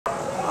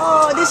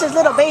this is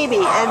little Baby,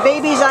 and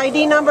Baby's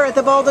ID number at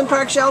the Baldwin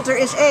Park shelter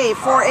is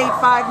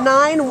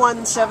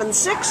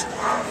A4859176,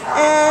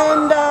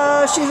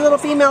 and she's a little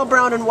female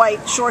brown and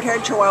white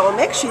short-haired Chihuahua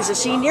mix. She's a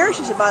senior.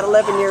 She's about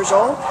 11 years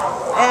old,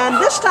 and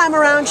this time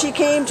around she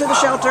came to the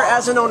shelter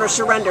as an owner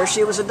surrender.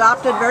 She was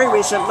adopted very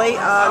recently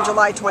on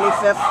July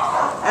 25th,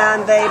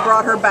 and they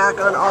brought her back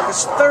on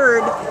August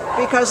 3rd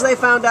because they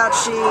found out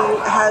she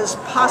has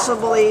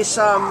possibly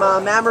some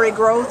mammary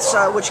growths,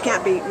 which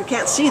you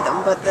can't see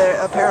them, but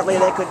apparently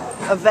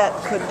a vet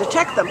could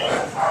detect them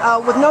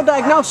with no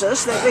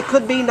diagnosis. It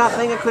could be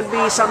nothing, it could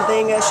be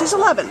something. She's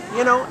 11,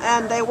 you know,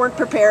 and they weren't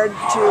prepared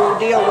to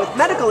deal with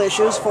medical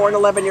issues for an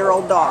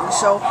 11-year-old dog.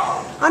 So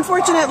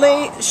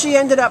unfortunately, she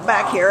ended up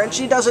back here, and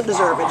she doesn't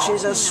deserve it.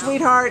 She's a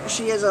sweetheart.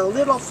 She is a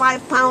little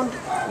 5-pound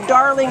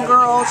darling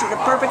girl. She's a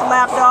perfect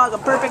lap dog, a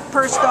perfect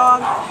purse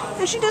dog,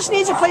 and she just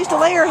needs a place to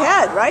lay her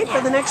head, right, for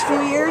the next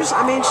few years.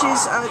 I mean,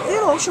 she's, you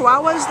know,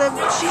 Chihuahuas,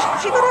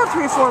 she could have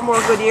 3 or 4 more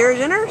good years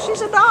in her.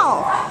 She's a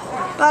doll.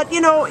 But,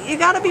 you know, you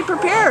got to be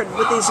prepared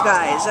with these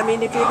guys. I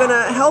mean, if you're going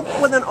to help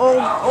with an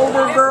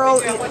older girl,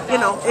 you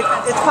know,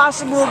 it's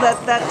possible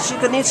that she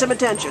could need some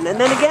attention. And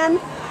then again,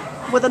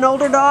 with an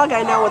older dog,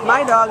 I know with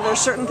my dog, there's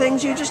certain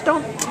things you just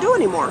don't do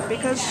anymore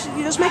because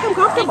you just make them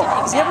comfortable.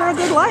 Give her a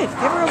good life.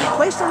 Give her a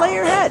place to lay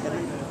her head.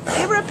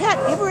 Give her a pet.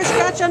 Give her a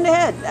scratch on the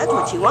head. That's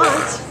what she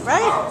wants,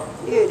 right?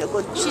 You're a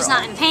good girl. She's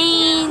not in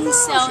pain, no,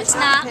 so it's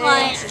not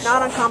like... She's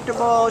not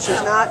uncomfortable. She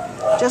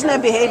doesn't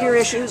have behavior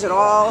issues at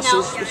all.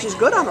 No. She's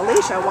good on the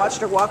leash. I watched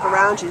her walk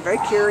around. She's very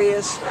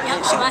curious.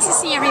 Yep, she wants to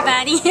see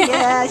everybody.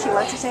 Yeah, she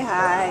wants to say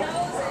hi.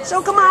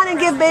 So come on and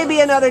give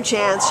Baby another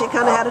chance. She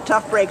kind of had a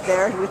tough break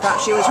there. We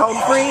thought she was home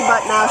free,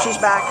 but now she's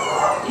back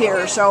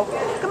here. So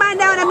come on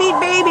down and meet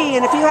Baby.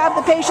 And if you have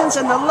the patience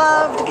and the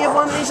love to give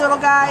one of these little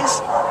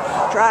guys,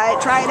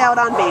 try it out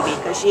on Baby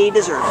because she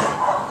deserves it.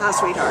 Huh,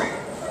 sweetheart?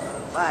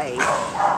 Bye.